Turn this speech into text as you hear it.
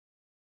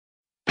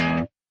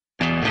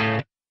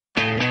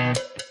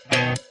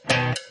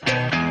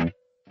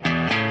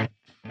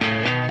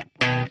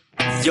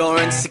You're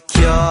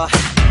insecure,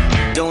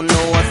 don't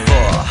know what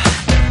for.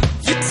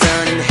 You're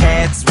turning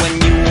heads when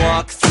you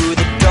walk through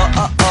the door.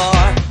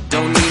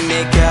 Don't need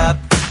makeup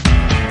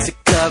to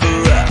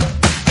cover up.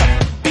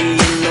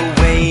 Being the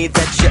way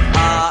that you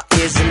are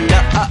is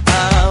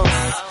enough.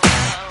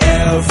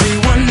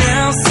 Everyone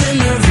else in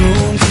the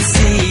room can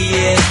see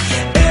it.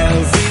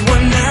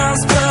 Everyone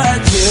else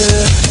but you.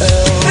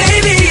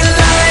 Baby, you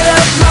light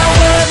up my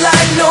world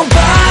like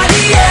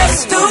nobody else.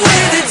 The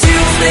way that you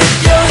flip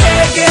your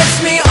hair gets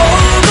me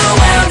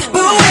overwhelmed.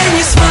 But when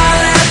you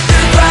smile at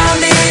the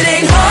ground, it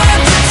ain't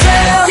hard to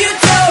tell. You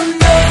don't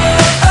know,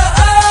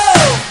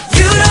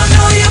 you don't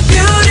know you're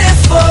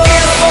beautiful.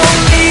 If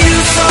only you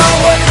saw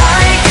what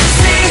I can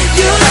see,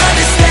 you'll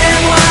understand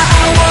why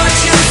I want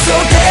you so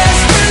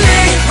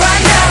desperately.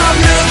 Right now I'm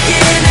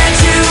looking at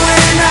you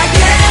and I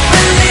can't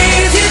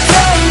believe you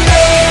don't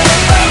know,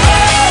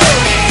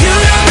 you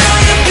don't know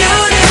you're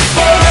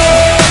beautiful.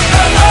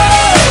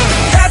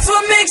 That's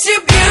what makes you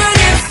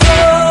beautiful.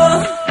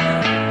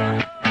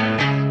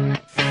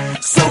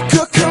 So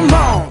come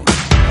on,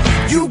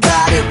 you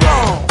got it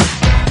wrong.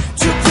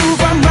 To prove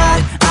I'm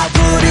right, I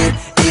put it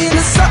in a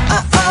song.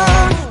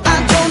 I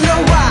don't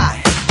know why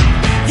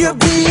you're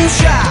being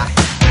shy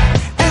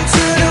and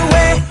turn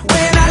away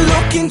when I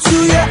look into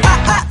your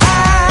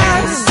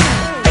eyes.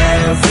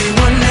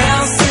 Everyone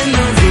else in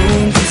the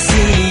room can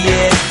see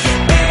it.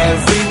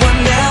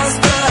 Everyone else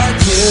but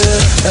you.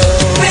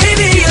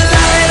 Baby, you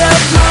light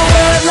up my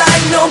world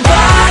like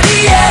nobody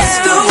else.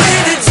 The way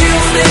that you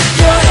flip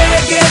your hair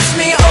gets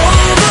me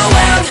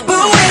overwhelmed.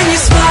 But when you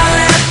smile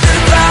at the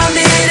ground,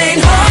 it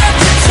ain't hard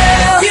to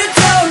tell. You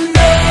don't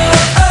know,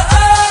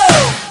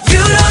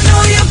 you don't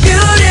know you're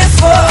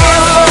beautiful.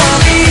 If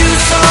only you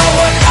saw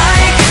what I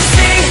can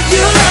see,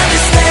 you'll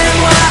understand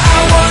why I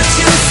want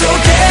you so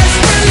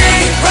desperately.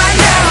 Right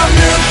now I'm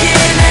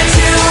looking at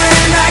you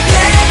and I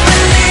can't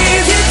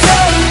believe you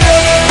don't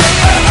know,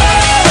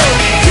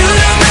 you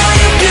don't know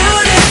you're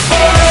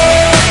beautiful.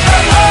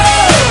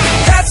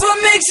 That's what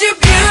makes you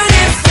beautiful.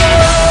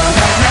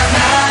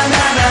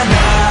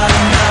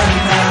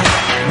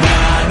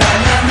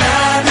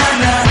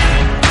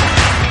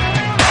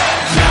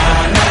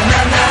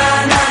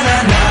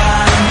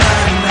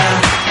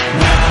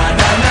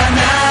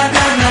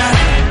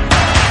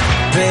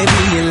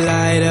 Baby, you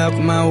light up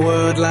my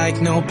world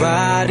like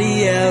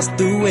nobody else.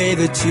 The way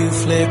that you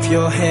flip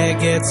your hair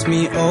gets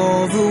me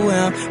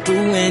overwhelmed. But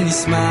when you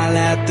smile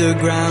at the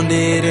ground,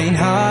 it ain't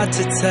hard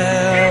to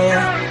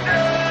tell.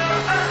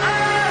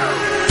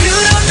 You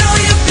don't know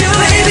you're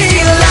beautiful. Baby,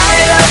 you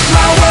light up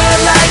my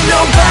world like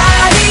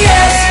nobody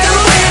else. The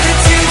way that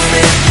you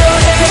flip your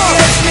hair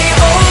gets me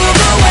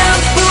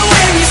overwhelmed. But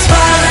when you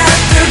smile at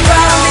the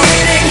ground,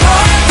 it ain't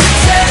hard to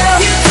tell.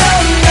 You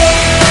don't know,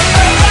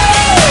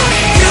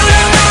 you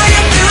don't know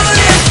you're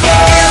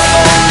beautiful. If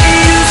only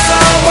you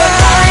saw what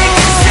I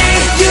can see,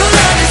 you'll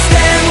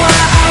understand why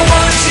I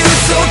want you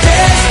so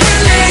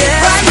desperately.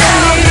 Right now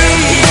I'm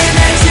looking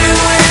at you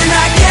and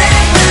I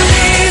can't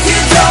believe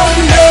you don't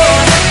know,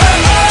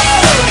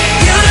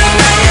 you don't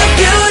know you're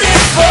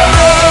beautiful.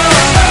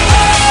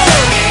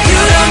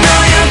 You don't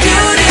know you're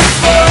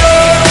beautiful.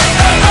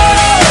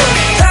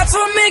 That's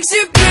what makes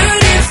you beautiful.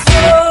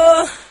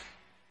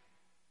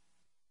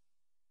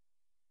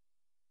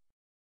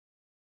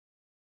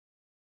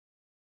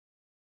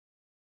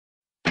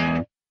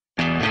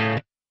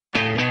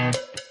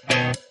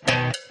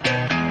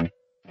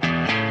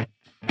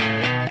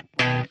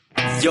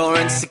 You're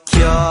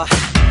insecure,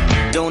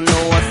 don't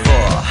know what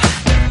for.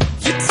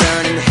 You're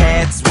turning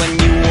heads when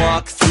you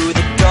walk through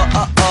the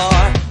door.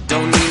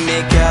 Don't need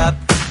makeup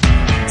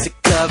to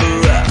cover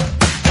up.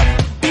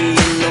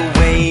 Being the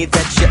way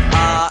that you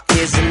are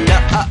is enough.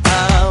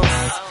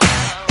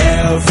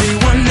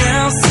 Everyone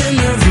else in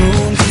the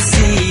room can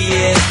see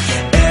it.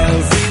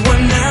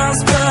 Everyone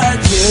else but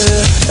you.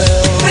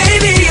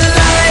 Baby, you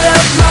light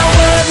up my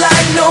world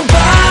like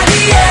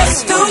nobody else.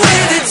 The way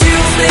that you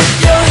flip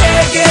your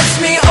hair gets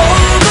me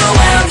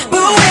overwhelmed.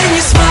 But when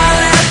you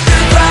smile at the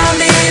ground,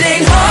 it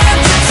ain't hard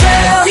to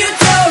tell. You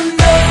don't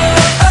know,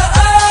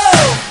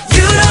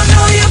 you don't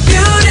know you're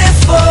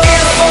beautiful.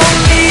 If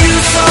only you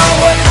saw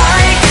what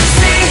I can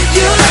see,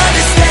 you'll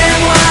understand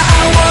why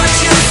I want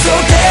you so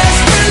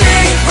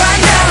desperately.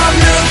 Right now I'm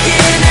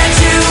looking at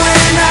you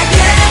and I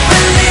can't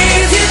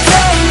believe you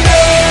don't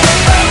know,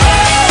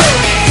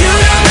 you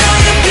don't know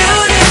you're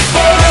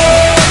beautiful.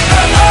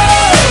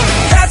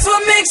 That's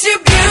what makes you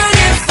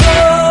beautiful.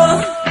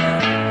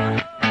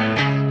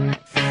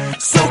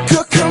 So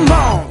come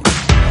on,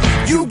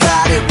 you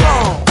got it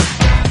wrong.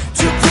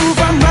 To prove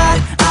I'm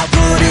right, I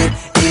put it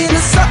in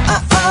a song.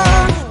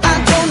 I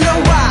don't know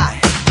why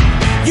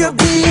you're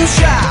being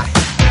shy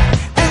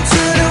and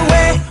turn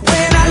away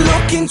when I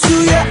look into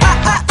your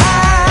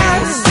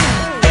eyes.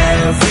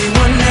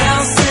 Everyone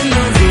else in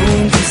the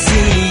room can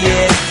see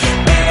it.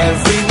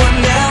 Everyone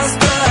else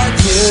but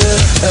you.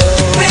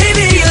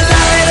 Baby, you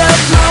light up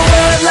my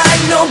world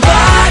like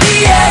nobody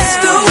else.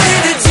 The way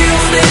that you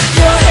flip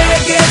your hair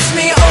gets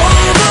me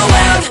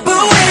overwhelmed.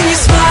 But when you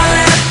smile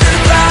at the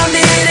ground,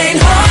 it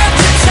ain't hard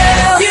to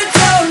tell. You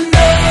don't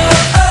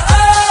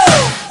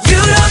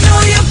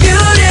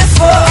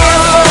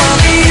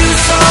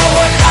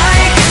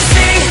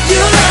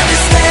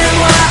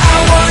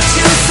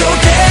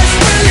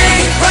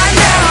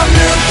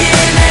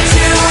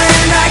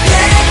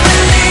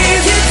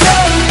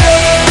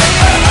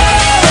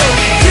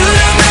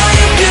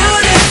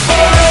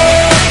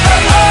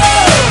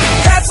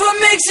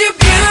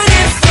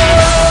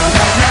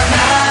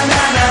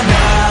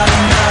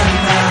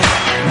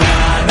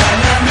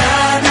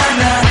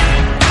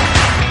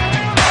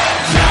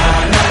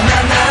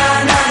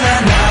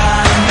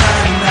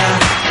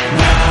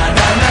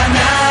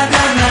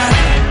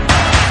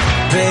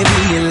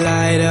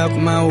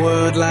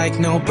like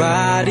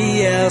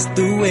nobody else.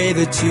 The way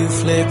that you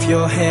flip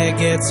your hair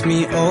gets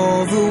me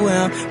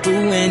overwhelmed. But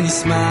when you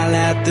smile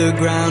at the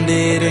ground,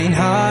 it ain't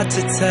hard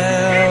to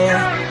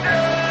tell.